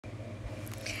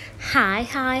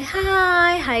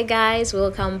Hi guys,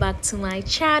 welcome back to my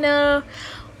channel.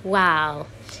 Wow,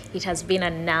 it has been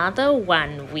another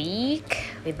 1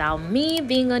 week without me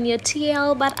being on your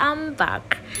TL, but I'm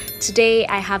back. Today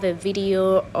I have a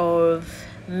video of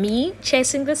me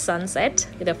chasing the sunset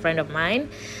with a friend of mine.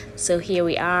 So here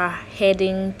we are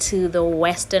heading to the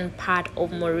western part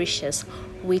of Mauritius,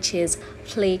 which is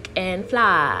Flic and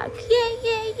Flac.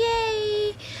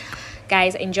 Yay!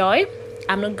 Guys, enjoy.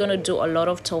 I'm not gonna do a lot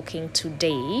of talking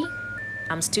today.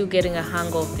 I'm still getting a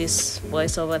hang of this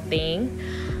voiceover thing,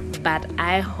 but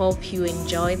I hope you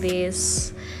enjoy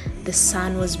this. The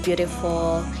sun was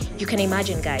beautiful. You can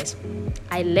imagine, guys,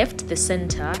 I left the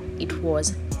center, it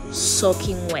was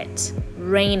soaking wet,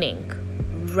 raining.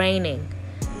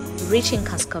 Reaching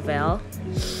Cascavel,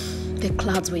 the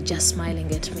clouds were just smiling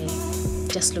at me.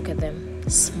 Just look at them,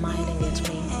 smiling at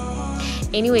me.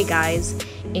 Anyway, guys,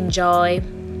 enjoy.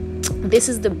 This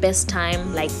is the best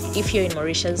time, like if you're in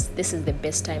Mauritius, this is the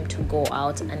best time to go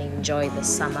out and enjoy the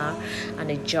summer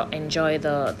and enjoy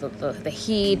the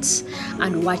heat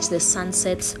and watch the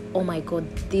sunsets. Oh my god,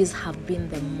 these have been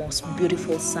the most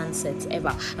beautiful sunsets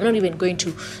ever. I'm not even going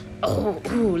to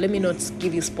let me not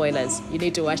give you spoilers. You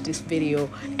need to watch this video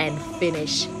and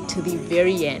finish to the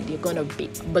very end. You're gonna be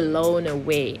blown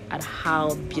away at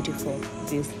how beautiful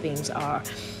these things are.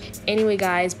 Anyway,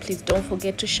 guys, please don't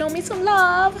forget to show me some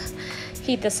love.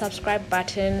 Hit the subscribe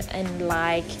button and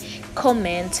like,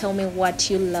 comment, tell me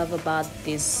what you love about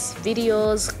these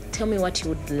videos. Tell me what you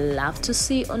would love to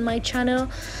see on my channel.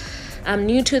 I'm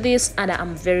new to this and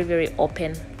I'm very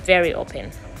open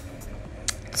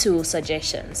to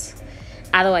suggestions.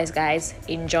 Otherwise, guys,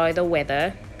 enjoy the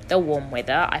weather, the warm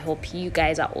weather. I hope you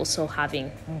guys are also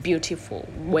having beautiful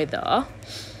weather.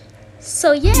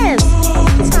 So yes,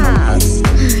 peace out.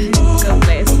 God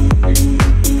bless.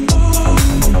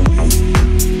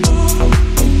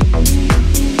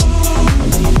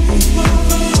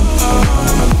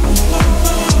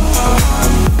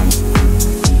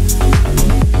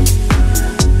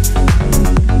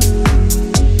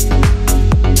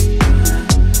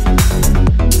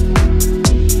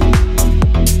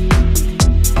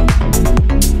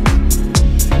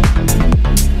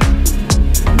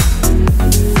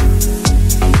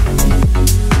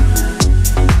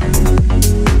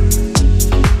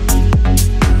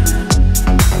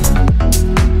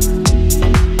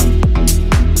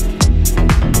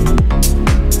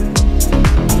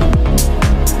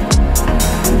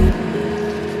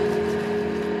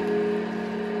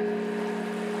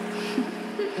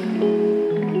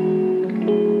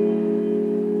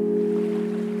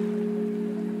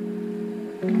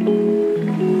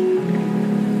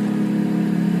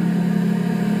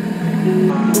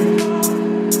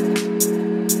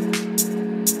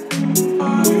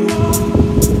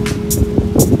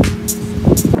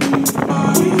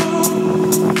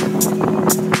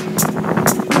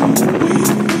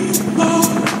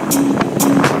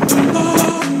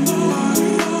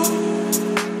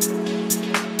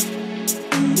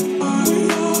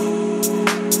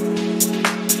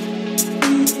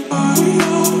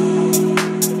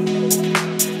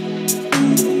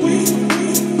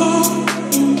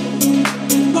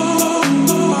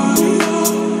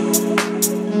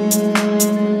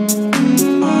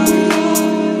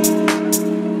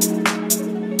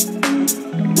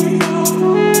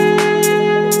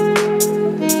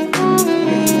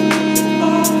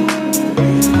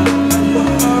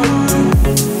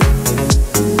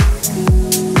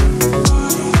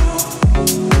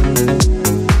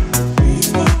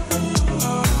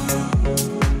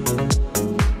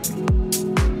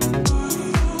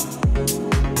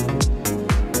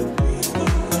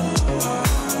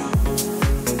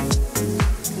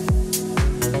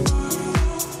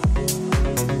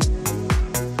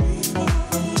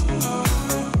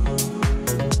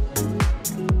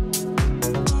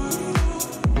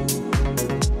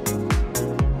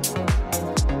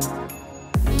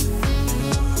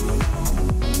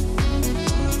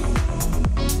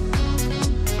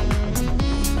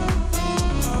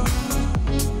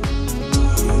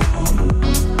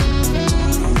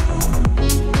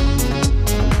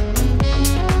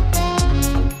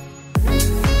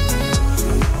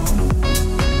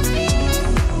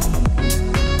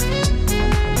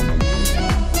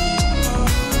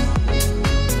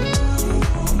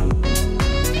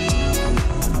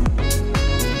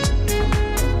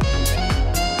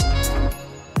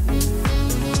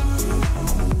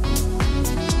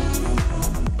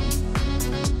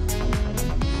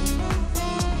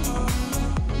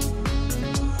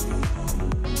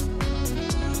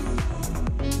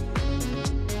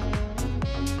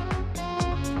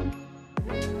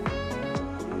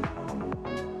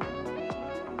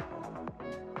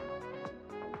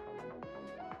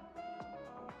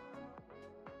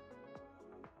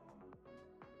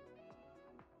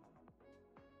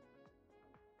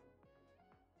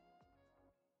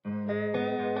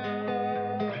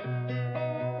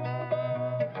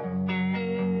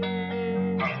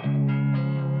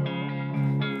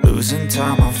 Losing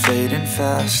time, I'm fading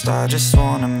fast. I just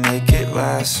wanna make it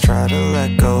last. Try to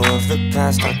let go of the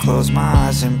past. I close my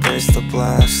eyes, embrace the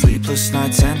blast. Sleepless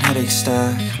nights and headaches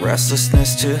stack.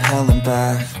 Restlessness to hell and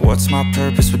back. What's my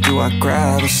purpose? What do I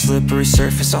grab? A slippery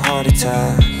surface, a heart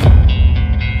attack.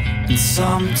 And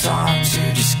sometimes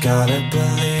you just gotta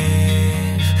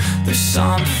believe there's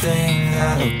something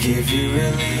that'll give you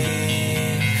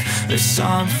relief. There's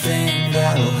something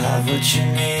that'll have what you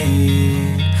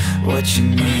need. What you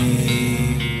need.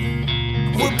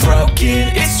 We're broken,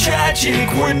 it's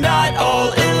tragic. We're not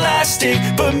all elastic,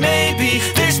 but maybe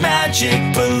there's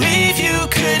magic. Believe you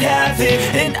could have it.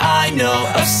 And I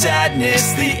know of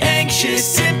sadness, the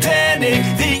anxious and panic,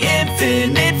 the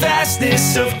infinite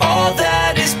vastness of all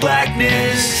that is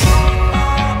blackness.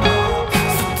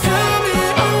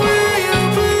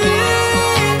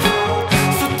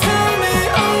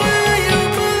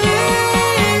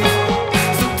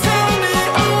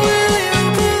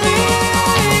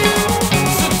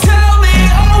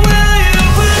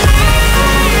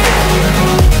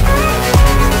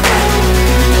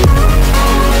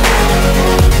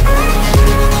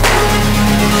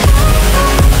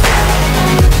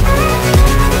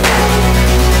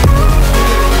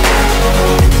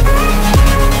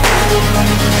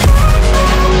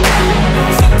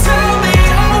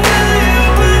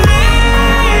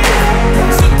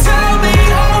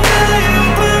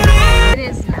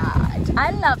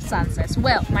 Sunsets.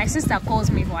 Well, my sister calls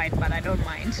me white, but I don't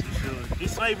mind. Sure.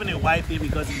 It's not even a white thing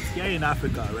because it's here in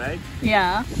Africa, right?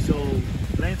 Yeah. So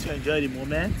learn to enjoy the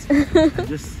moment and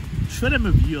just show them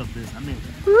a view of this. I mean,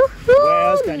 where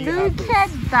else can you have this? Look at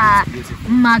that.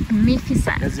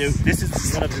 Magnificent. This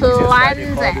is one of the reasons why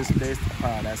they call this place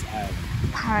Paradise Island.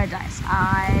 Paradise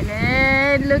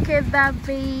Island. Look at that,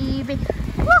 baby.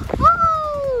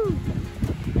 Woohoo!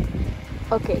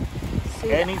 Okay.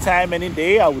 Anytime, any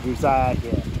day, I would reside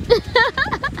here.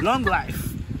 Long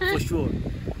life, for sure.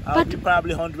 I'll be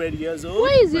probably 100 years old.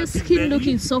 Why is your skin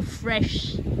looking so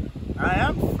fresh? I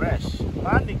am fresh,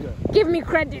 my nigga. Give me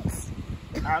credits.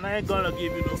 I'm not gonna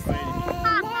give you no credit.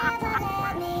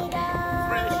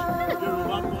 Fresh, you're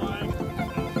one boy.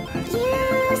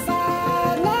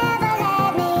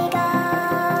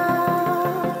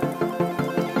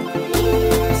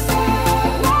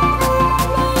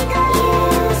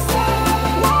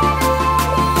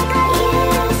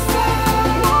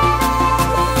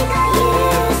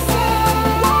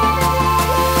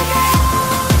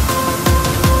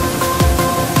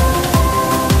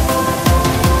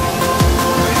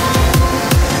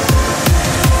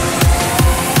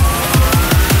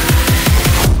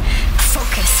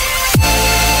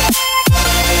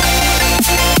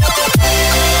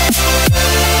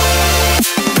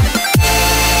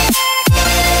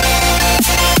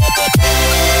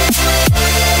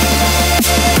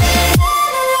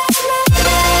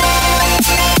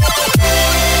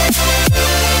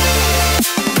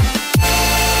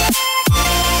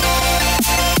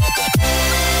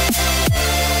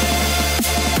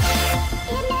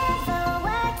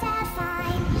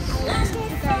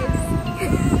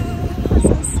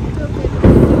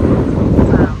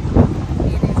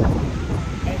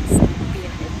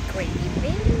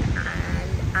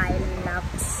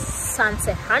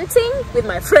 Sunset hunting with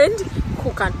my friend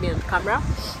who can't be on camera.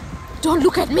 Don't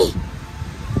look at me.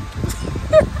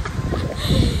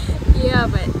 Yeah,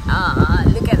 but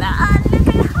look at that. Look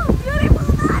at how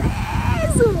beautiful that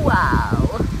is.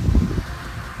 Wow.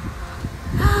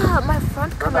 My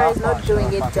front camera is not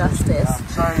doing it justice.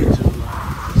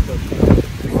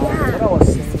 Yeah,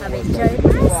 I'm enjoying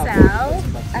myself.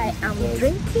 I am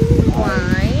drinking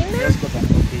wine.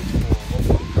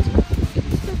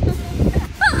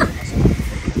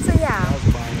 So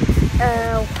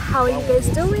yeah, how are you guys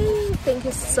doing? Thank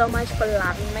you so much for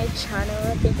loving my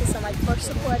channel. Thank you so much for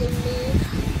supporting me.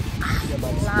 I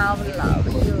love you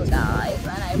guys,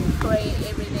 and I pray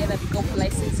every day that God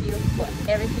blesses you for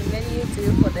everything that you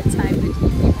do, for the time that you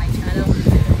give my channel.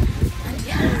 And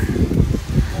yeah.